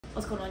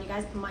What's going on, you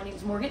guys? My name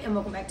is Morgan and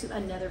welcome back to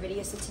another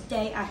video. So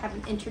today I have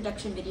an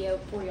introduction video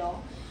for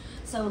y'all.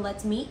 So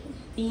let's meet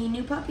the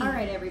new puppy.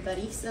 Alright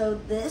everybody, so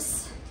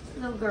this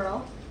little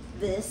girl,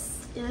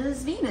 this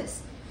is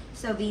Venus.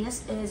 So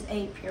Venus is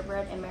a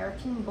purebred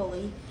American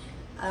bully.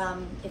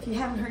 If you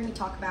haven't heard me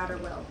talk about her,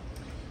 well,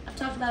 I've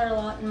talked about her a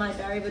lot in my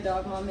Diary of a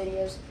Dog Mom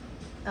videos.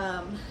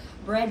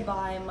 Bred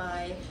by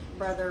my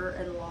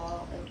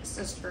brother-in-law and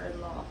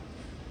sister-in-law.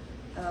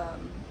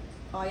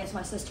 I guess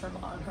my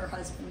sister-in-law and her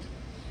husband.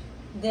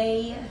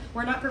 They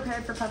were not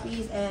prepared for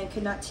puppies and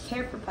could not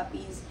care for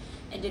puppies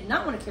and did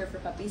not want to care for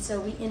puppies, so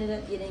we ended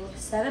up getting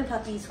 7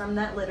 puppies from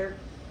that litter,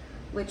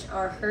 which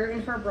are her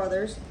and her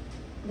brothers.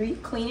 They're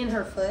cleaning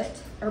her foot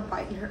or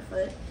biting her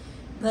foot,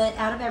 but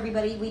out of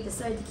everybody we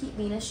decided to keep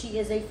Venus. She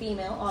is a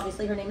female,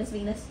 obviously her name is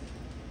Venus.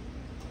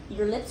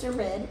 Your lips are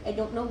red, I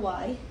don't know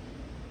why,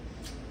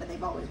 but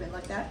they've always been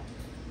like that.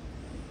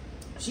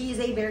 She is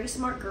a very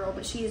smart girl,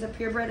 but she is a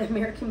purebred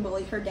American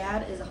bully. Her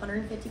dad is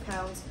 150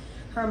 pounds.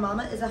 Her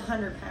mama is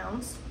 100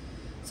 pounds.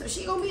 So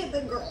she's gonna be a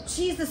big girl.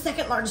 She's the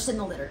second largest in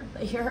the litter.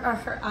 But here are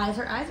her eyes.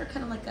 Her eyes are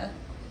kind of like a,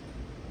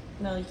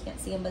 no, you can't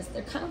see them, but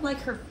they're kind of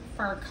like her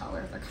fur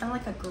color. They're kind of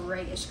like a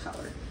grayish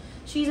color.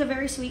 She's a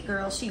very sweet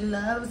girl. She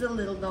loves the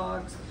little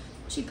dogs.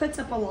 She puts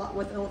up a lot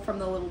from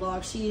the little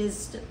dogs. She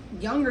is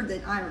younger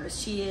than Iris.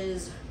 She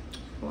is,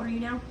 what are you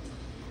now?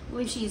 I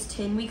believe she is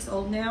 10 weeks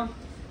old now.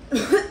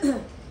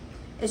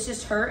 It's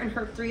just her and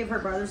 3 of her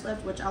brothers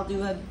left, which I'll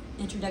do an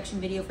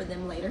introduction video for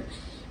them later.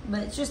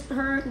 But it's just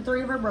her and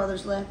 3 of her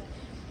brothers left.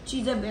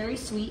 She's a very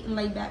sweet and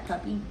laid back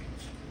puppy.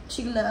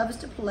 She loves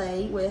to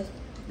play with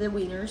the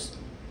weaners,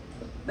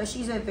 but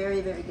she's a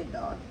very, very good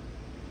dog.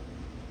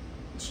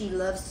 She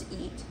loves to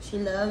eat. She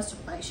loves to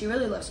play. She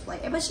really loves to play,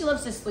 but she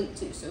loves to sleep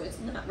too, so it's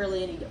not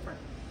really any different.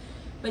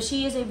 But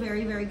she is a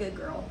very, very good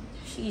girl.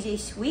 She's a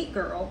sweet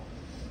girl.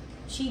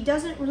 She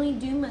doesn't really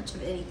do much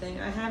of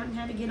anything. I haven't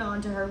had to get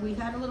on to her. We've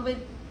had a little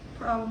bit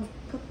problem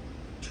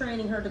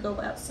training her to go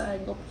outside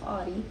and go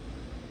potty.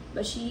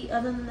 But she,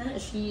 other than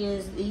that, she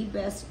is the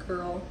best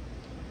girl.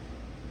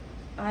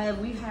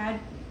 We've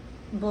had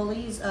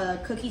bullies,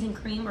 Cookies and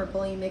Cream are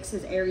bully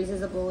mixes. Aries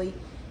is a bully,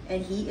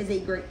 and he is a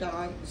great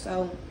dog.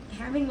 So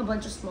having a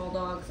bunch of small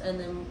dogs and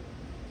then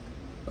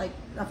like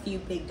a few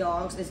big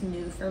dogs is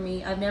new for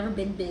me. I've never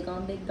been big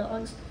on big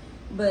dogs,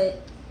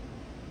 but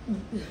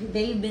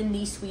they've been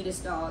the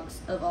sweetest dogs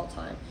of all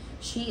time.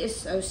 She is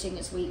so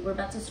stinking sweet. We're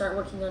about to start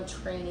working on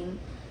training.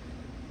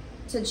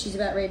 Since she's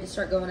about ready to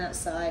start going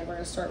outside, we're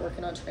going to start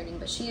working on training.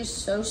 But she is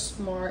so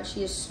smart.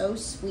 She is so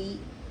sweet.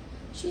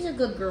 She's a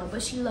good girl,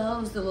 but she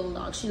loves the little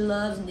dog. She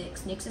loves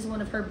Nix. Nix is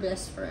one of her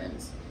best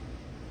friends.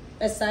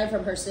 Aside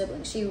from her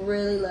siblings, she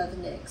really loves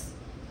Nix.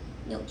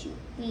 Don't you?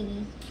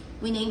 Mm-hmm.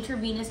 We named her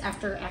Venus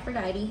after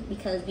Aphrodite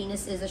because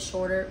Venus is a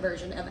shorter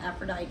version of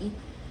Aphrodite.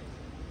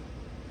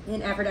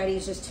 And Aphrodite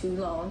is just too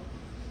long.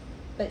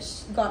 But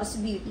goddess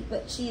of beauty,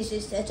 but she is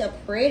just such a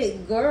pretty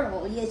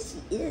girl. Yes,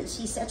 she is.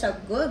 She's such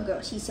a good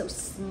girl. She's so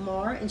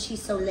smart and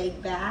she's so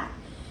laid back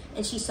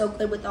and she's so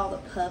good with all the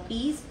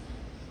puppies.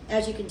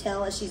 As you can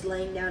tell, as she's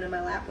laying down in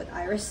my lap with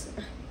Iris,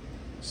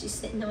 she's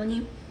sitting on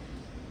you.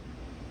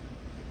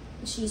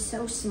 She's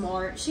so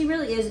smart. She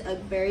really is a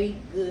very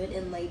good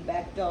and laid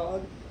back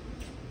dog.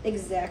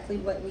 Exactly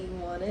what we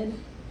wanted.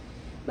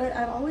 But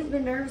I've always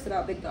been nervous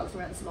about big dogs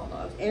around small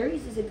dogs.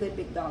 Aries is a good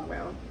big dog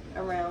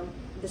around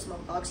the small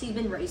dogs. He's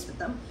been raised with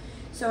them.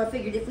 So I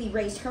figured if we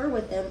raised her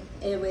with them,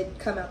 it would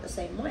come out the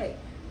same way.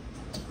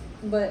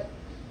 But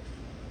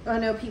I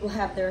know people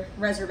have their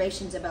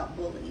reservations about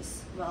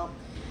bullies. Well,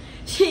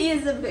 she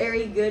is a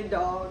very good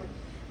dog.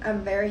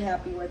 I'm very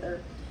happy with her.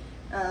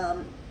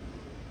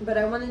 But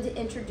I wanted to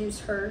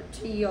introduce her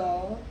to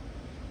y'all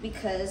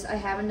because I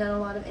haven't done a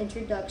lot of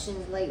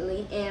introductions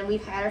lately, and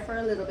we've had her for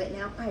a little bit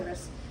now.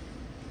 Iris.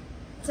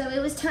 So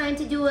it was time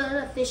to do an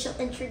official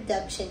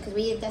introduction because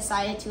we have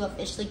decided to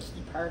officially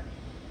keep her.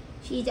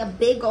 She's a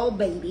big old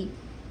baby.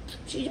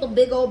 She's a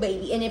big old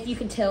baby. And if you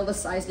can tell the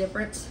size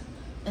difference,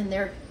 and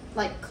they're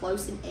like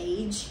close in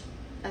age,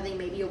 I think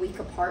maybe a week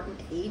apart in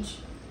age.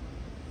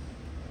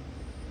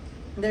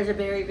 There's a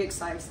very big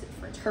size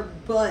difference. Her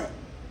butt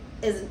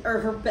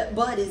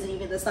isn't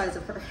even the size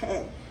of her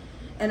head.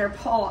 And her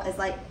paw is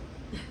like,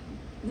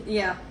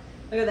 yeah.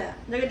 Look at that,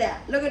 look at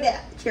that, look at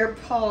that. Her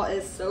paw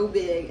is so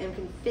big and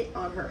can fit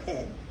on her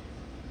head.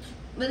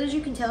 But as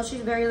you can tell,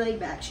 she's very laid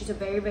back. She's a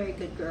very, very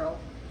good girl.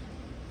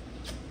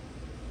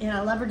 And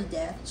I love her to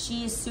death.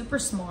 She is super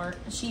smart.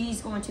 She's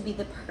going to be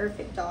the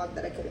perfect dog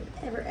that I could have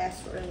ever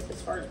asked for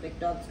as far as big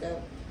dogs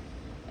go.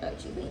 Oh,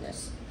 gee,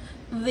 Venus.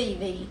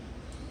 Vivi.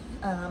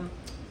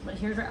 But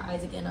here's her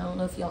eyes again. I don't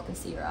know if y'all can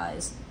see her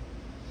eyes.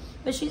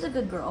 But she's a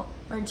good girl,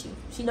 aren't she?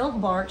 She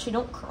don't bark, she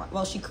don't cry.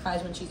 Well, she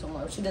cries when she's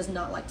alone. She does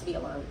not like to be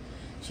alone.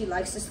 She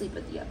likes to sleep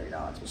with the other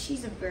dogs, but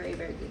she's a very,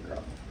 very good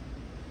girl.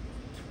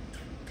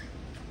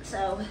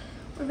 So,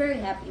 we're very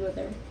happy with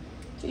her.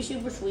 She's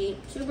super sweet,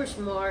 super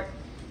smart,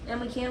 and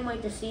we can't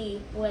wait to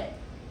see what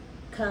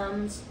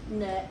comes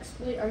next.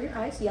 Wait, are your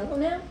eyes yellow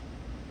now?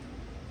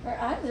 Her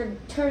eyes are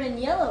turning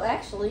yellow,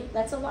 actually.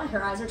 That's a lie.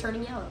 Her eyes are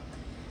turning yellow.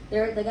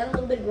 They got a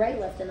little bit of gray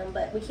left in them,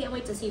 but we can't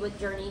wait to see what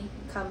journey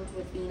comes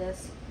with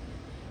Venus.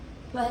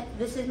 But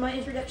this is my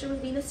introduction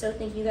with Venus, so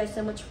thank you guys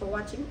so much for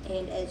watching.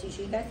 And as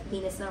usual, you guys,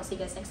 Venus, and I'll see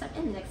you guys next time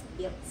in the next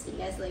video. See you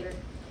guys later.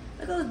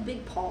 Look at those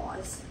big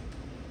paws.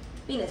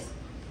 Venus,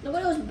 look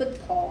at those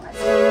big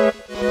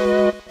paws.